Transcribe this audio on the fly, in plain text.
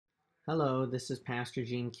Hello, this is Pastor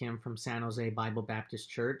Gene Kim from San Jose Bible Baptist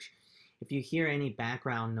Church. If you hear any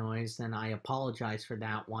background noise, then I apologize for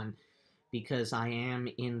that one because I am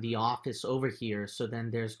in the office over here, so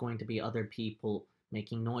then there's going to be other people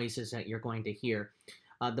making noises that you're going to hear.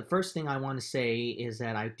 The first thing I want to say is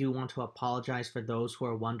that I do want to apologize for those who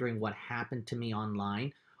are wondering what happened to me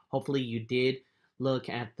online. Hopefully you did look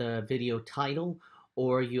at the video title,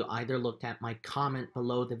 or you either looked at my comment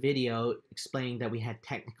below the video explaining that we had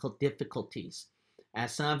technical difficulties.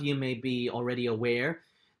 As some of you may be already aware,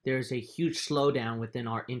 there's a huge slowdown within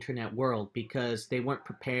our internet world because they weren't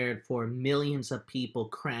prepared for millions of people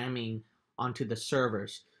cramming onto the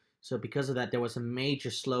servers. So because of that, there was a major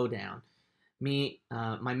slowdown.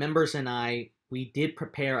 My members and I, we did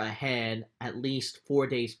prepare ahead at least 4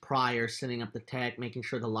 days prior, setting up the tech, making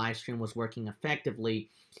sure the live stream was working effectively,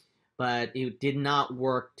 but it did not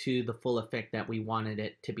work to the full effect that we wanted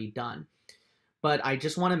it to be done. But I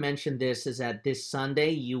just want to mention this is that this Sunday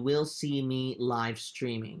you will see me live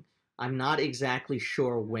streaming. I'm not exactly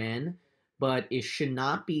sure when, but it should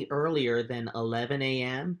not be earlier than 11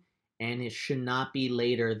 a.m. and it should not be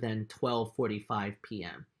later than 12:45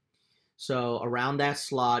 p.m. So around that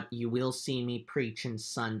slot, you will see me preaching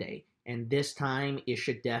Sunday. And this time, it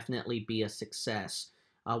should definitely be a success.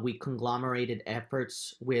 We conglomerated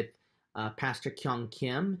efforts with Pastor Kyung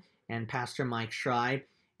Kim and Pastor Mike Schreiber,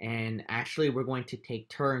 and actually we're going to take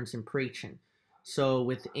turns in preaching. So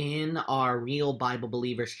within our Real Bible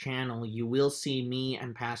Believers channel, you will see me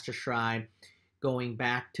and Pastor Schreiber going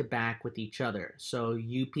back to back with each other. So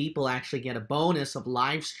you people actually get a bonus of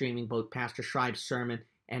live streaming both Pastor Schreiber's sermon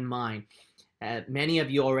and mine. Many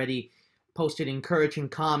of you already posted encouraging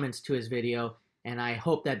comments to his video, and I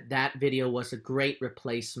hope that that video was a great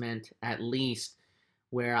replacement, at least,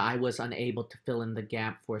 where I was unable to fill in the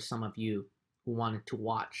gap for some of you who wanted to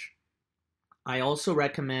watch. I also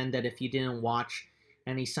recommend that if you didn't watch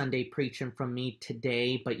any Sunday preaching from me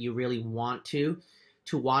today, but you really want to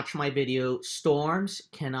watch my video, Storms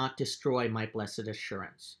Cannot Destroy My Blessed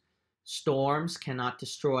Assurance. Storms cannot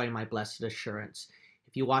destroy my blessed assurance.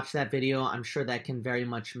 If you watch that video, I'm sure that can very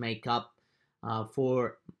much make up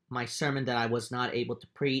for my sermon that I was not able to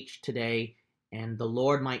preach today. And the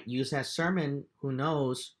Lord might use that sermon, who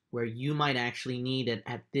knows, where you might actually need it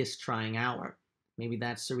at this trying hour. Maybe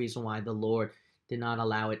that's the reason why the Lord did not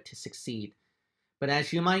allow it to succeed. But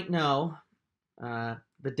as you might know,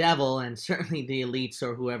 the devil, and certainly the elites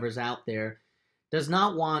or whoever's out there, does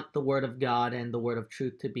not want the word of God and the word of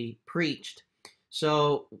truth to be preached.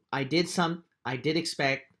 So I did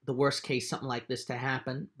expect the worst case, something like this to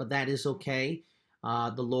happen, but that is okay.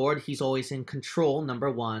 The Lord, he's always in control, number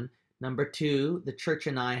one. Number two, the church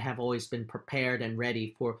and I have always been prepared and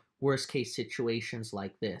ready for worst case situations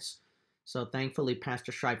like this. So thankfully,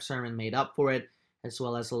 Pastor Schreiber's sermon made up for it, as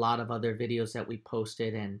well as a lot of other videos that we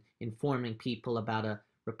posted and informing people about a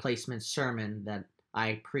replacement sermon that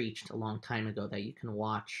I preached a long time ago that you can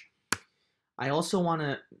watch. I also want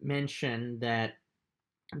to mention that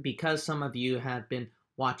because some of you have been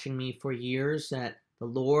watching me for years, that the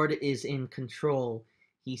Lord is in control.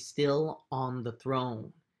 He's still on the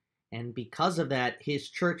throne. And because of that, his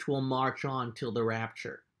church will march on till the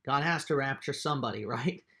rapture. God has to rapture somebody,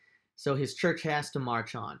 right? So his church has to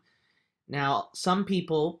march on. Now, some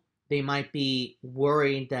people, they might be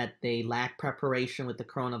worried that they lack preparation with the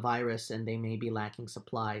coronavirus and they may be lacking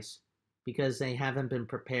supplies because they haven't been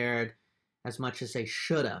prepared as much as they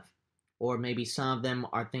should have. Or maybe some of them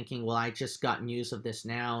are thinking, well, I just got news of this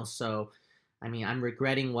now, so, I'm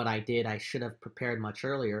regretting what I did. I should have prepared much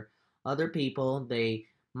earlier. Other people, they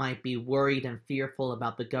might be worried and fearful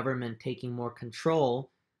about the government taking more control.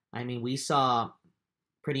 We saw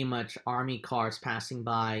pretty much army cars passing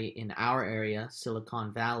by in our area,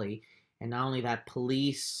 Silicon Valley, and not only that,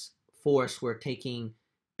 police force were taking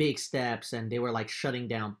big steps, and they were like shutting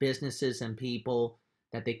down businesses and people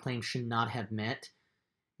that they claim should not have met.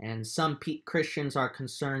 And some Christians are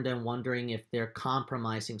concerned and wondering if they're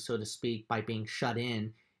compromising, so to speak, by being shut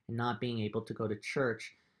in and not being able to go to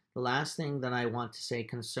church. The last thing that I want to say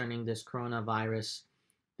concerning this coronavirus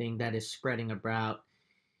thing that is spreading about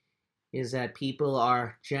is that people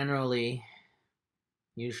are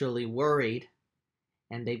usually worried,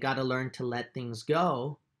 and they've got to learn to let things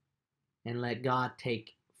go and let God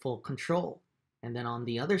take full control. And then on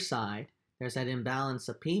the other side, there's that imbalance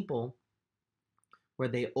of people where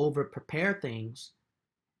they over-prepare things,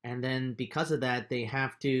 and then because of that, they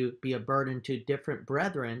have to be a burden to different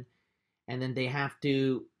brethren, and then they have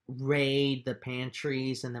to raid the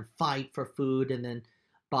pantries and then fight for food and then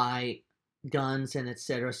buy guns and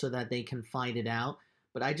etc. so that they can fight it out.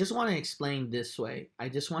 But I just want to explain this way. I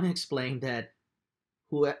just want to explain that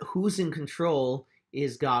who's in control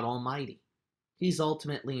is God Almighty. He's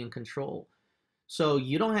ultimately in control. So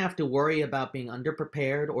you don't have to worry about being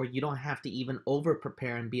underprepared, or you don't have to even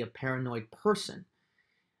over-prepare and be a paranoid person.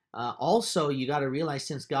 Also, you got to realize,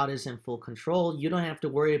 since God is in full control, you don't have to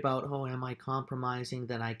worry about, oh, am I compromising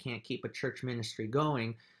that I can't keep a church ministry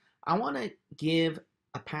going? I want to give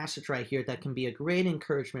a passage right here that can be a great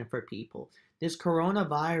encouragement for people. This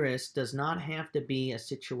coronavirus does not have to be a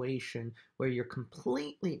situation where you're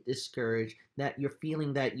completely discouraged, that you're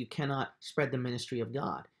feeling that you cannot spread the ministry of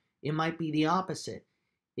God. It might be the opposite.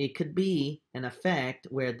 It could be an effect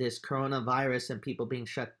where this coronavirus and people being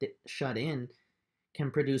shut in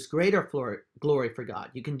can produce greater glory for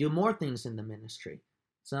God. You can do more things in the ministry.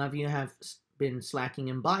 Some of you have been slacking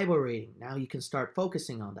in Bible reading. Now you can start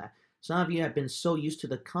focusing on that. Some of you have been so used to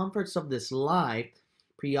the comforts of this life,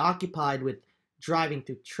 preoccupied with driving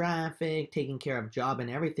through traffic, taking care of job and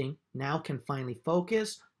everything, now can finally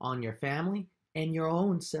focus on your family and your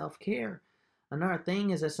own self-care. Another thing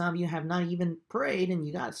is that some of you have not even prayed, and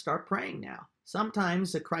you got to start praying now.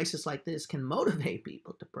 Sometimes a crisis like this can motivate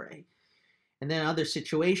people to pray. And then other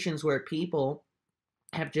situations where people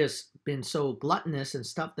have just been so gluttonous and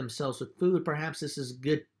stuffed themselves with food, perhaps this is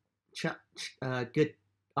a good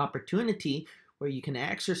opportunity where you can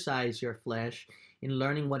exercise your flesh in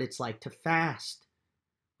learning what it's like to fast.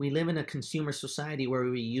 We live in a consumer society where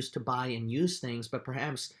we used to buy and use things, but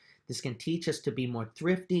perhaps this can teach us to be more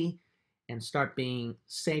thrifty and start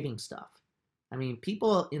saving stuff. I mean,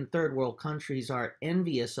 people in third world countries are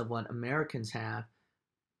envious of what Americans have,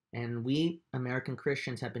 and we American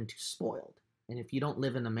Christians have been too spoiled. And if you don't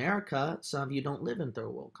live in America, some of you don't live in third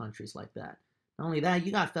world countries like that. Not only that,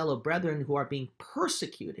 you got fellow brethren who are being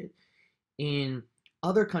persecuted in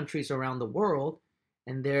other countries around the world,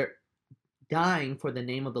 and they're dying for the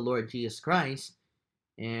name of the Lord Jesus Christ.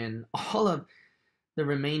 And all of the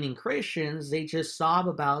remaining Christians, they just sob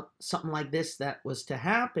about something like this that was to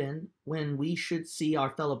happen, when we should see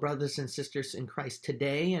our fellow brothers and sisters in Christ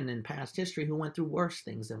today and in past history who went through worse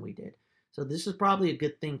things than we did. So this is probably a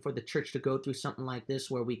good thing for the church to go through something like this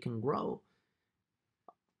where we can grow.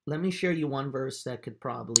 Let me share you one verse that could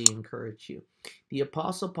probably encourage you. The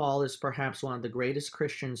Apostle Paul is perhaps one of the greatest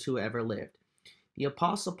Christians who ever lived. The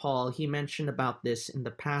Apostle Paul, he mentioned about this in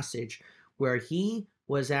the passage where he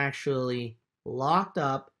was actually locked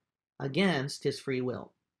up against his free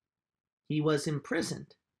will. He was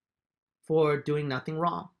imprisoned for doing nothing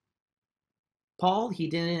wrong. Paul, he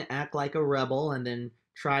didn't act like a rebel and then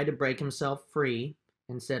try to break himself free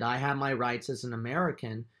and said, I have my rights as an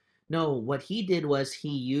American. No, what he did was he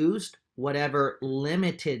used whatever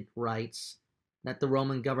limited rights that the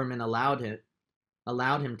Roman government allowed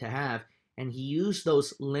him to have, and he used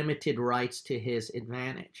those limited rights to his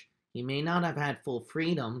advantage. He may not have had full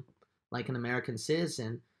freedom like an American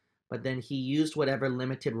citizen, but then he used whatever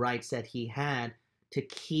limited rights that he had to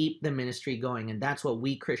keep the ministry going. And that's what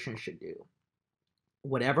we Christians should do.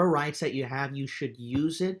 Whatever rights that you have, you should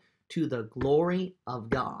use it to the glory of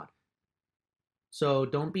God. So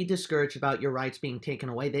don't be discouraged about your rights being taken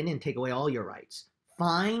away. They didn't take away all your rights.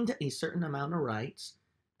 Find a certain amount of rights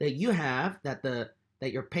that you have, that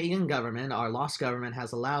your pagan government, our lost government,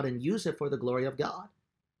 has allowed, and use it for the glory of God.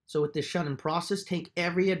 So with this shut-in process, take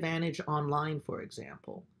every advantage online, for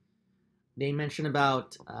example. They mention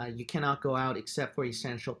about you cannot go out except for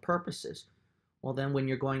essential purposes. Well, then when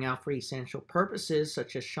you're going out for essential purposes,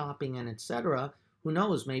 such as shopping and etc., who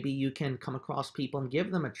knows, maybe you can come across people and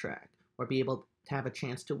give them a tract, or be able to have a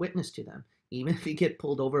chance to witness to them. Even if you get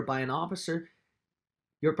pulled over by an officer,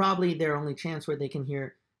 you're probably their only chance where they can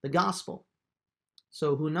hear the gospel.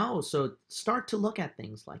 So who knows? So start to look at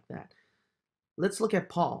things like that. Let's look at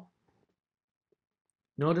Paul.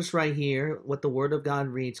 Notice right here what the Word of God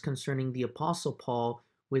reads concerning the Apostle Paul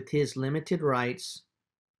with his limited rights.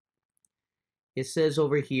 It says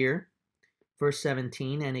over here, verse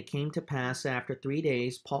 17, and it came to pass after 3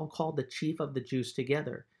 days, Paul called the chief of the Jews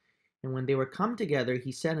together. And when they were come together,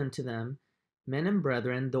 he said unto them, Men and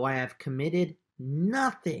brethren, though I have committed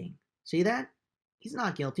nothing, see that? He's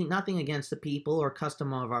not guilty, nothing against the people or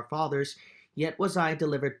custom of our fathers, yet was I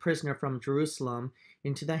delivered prisoner from Jerusalem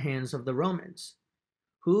into the hands of the Romans,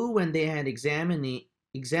 who, when they had examined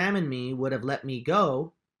me, would have let me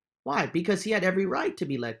go. Why? Because he had every right to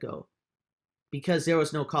be let go, because there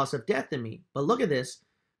was no cause of death in me. But look at this.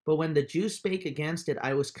 But when the Jews spake against it,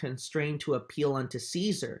 I was constrained to appeal unto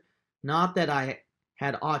Caesar, not that I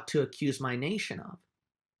had aught to accuse my nation of.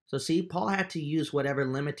 So see, Paul had to use whatever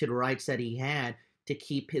limited rights that he had to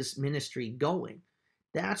keep his ministry going.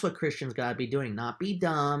 That's what Christians got to be doing, not be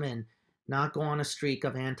dumb and not go on a streak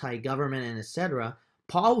of anti-government and etc.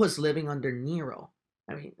 Paul was living under Nero.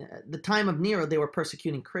 I mean, the time of Nero, they were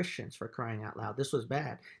persecuting Christians, for crying out loud. This was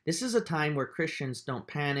bad. This is a time where Christians don't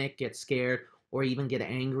panic, get scared, or even get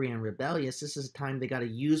angry and rebellious. This is a time they got to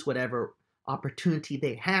use whatever opportunity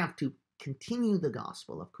they have to continue the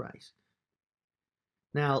gospel of Christ.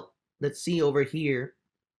 Now, let's see over here,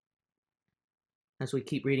 as we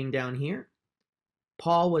keep reading down here,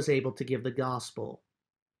 Paul was able to give the gospel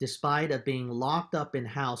despite of being locked up in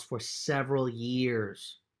house for several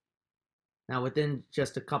years. Now, within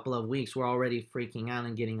just a couple of weeks, we're already freaking out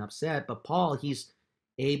and getting upset. But Paul, he's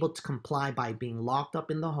able to comply by being locked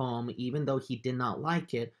up in the home, even though he did not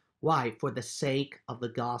like it. Why? For the sake of the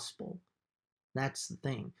gospel. That's the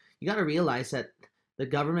thing. You got to realize that the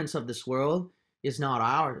governments of this world is not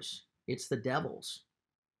ours. It's the devil's.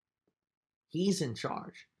 He's in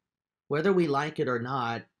charge. Whether we like it or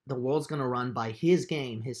not, the world's going to run by his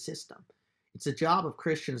game, his system. It's a job of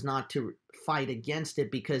Christians not to fight against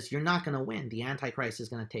it, because you're not going to win. The Antichrist is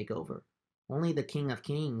going to take over. Only the King of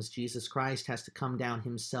Kings, Jesus Christ, has to come down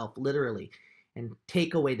himself literally and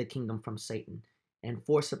take away the kingdom from Satan and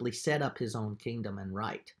forcibly set up his own kingdom and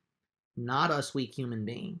right. Not us weak human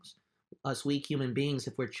beings. Us weak human beings,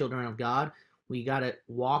 if we're children of God, we got to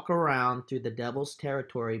walk around through the devil's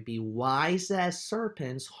territory, be wise as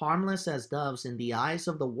serpents, harmless as doves in the eyes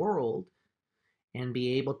of the world, and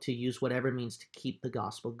be able to use whatever means to keep the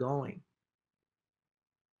gospel going.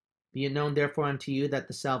 Be it known therefore unto you that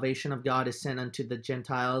the salvation of God is sent unto the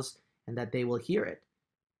Gentiles, and that they will hear it.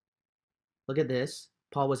 Look at this.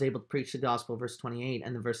 Paul was able to preach the gospel, verse 28,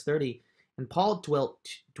 and then verse 30. And Paul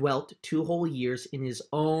dwelt 2 whole years in his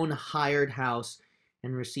own hired house,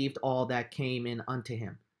 and received all that came in unto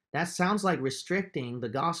him. That sounds like restricting the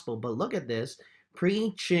gospel, but look at this.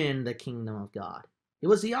 Preaching the kingdom of God. It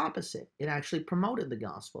was the opposite. It actually promoted the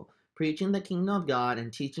gospel. Preaching the kingdom of God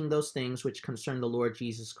and teaching those things which concern the Lord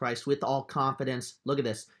Jesus Christ with all confidence. Look at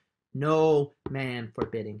this. No man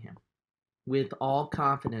forbidding him. With all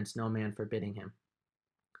confidence, no man forbidding him.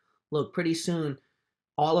 Look, pretty soon,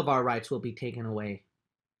 all of our rights will be taken away.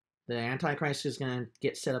 The Antichrist is going to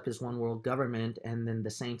get set up as one world government, and then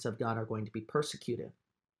the saints of God are going to be persecuted.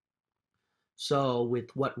 So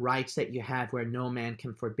with what rights that you have where no man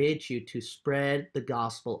can forbid you to spread the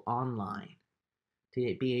gospel online,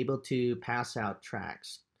 to be able to pass out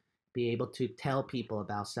tracts, be able to tell people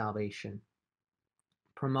about salvation,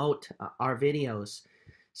 promote our videos,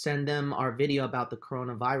 send them our video about the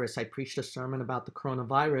coronavirus. I preached a sermon about the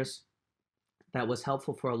coronavirus that was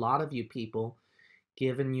helpful for a lot of you people,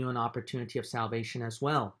 giving you an opportunity of salvation as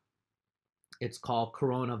well. It's called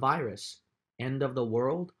Coronavirus. End of the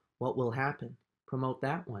world, what will happen? Promote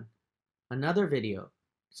that one. Another video,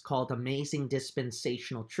 it's called Amazing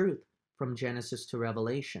Dispensational Truth from Genesis to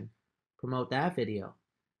Revelation. Promote that video.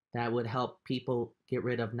 That would help people get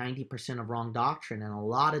rid of 90% of wrong doctrine and a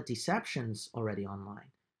lot of deceptions already online.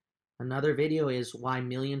 Another video is why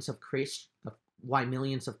millions of Christians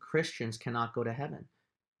cannot go to heaven.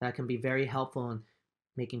 That can be very helpful in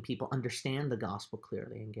making people understand the gospel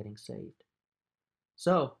clearly and getting saved.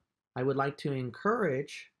 So I would like to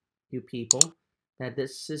encourage you people that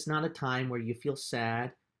this is not a time where you feel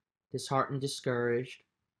sad, disheartened, discouraged.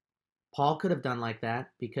 Paul could have done like that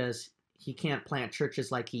because he can't plant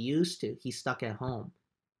churches like he used to. He's stuck at home.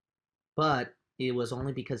 But it was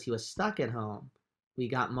only because he was stuck at home we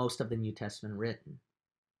got most of the New Testament written.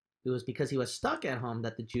 It was because he was stuck at home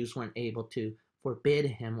that the Jews weren't able to forbid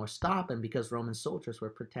him or stop him, because Roman soldiers were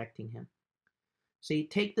protecting him. So you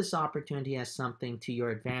take this opportunity as something to your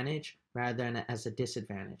advantage rather than as a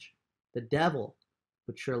disadvantage. The devil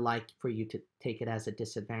would sure like for you to take it as a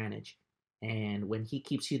disadvantage. And when he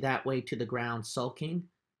keeps you that way to the ground sulking,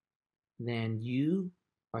 then you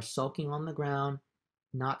are sulking on the ground,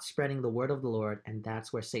 not spreading the word of the Lord, and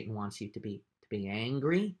that's where Satan wants you to be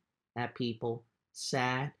angry at people,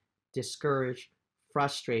 sad, discouraged,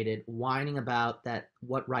 frustrated, whining about that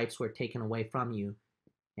what rights were taken away from you.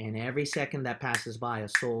 And every second that passes by, a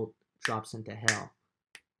soul drops into hell.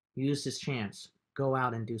 Use this chance. Go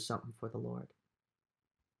out and do something for the Lord.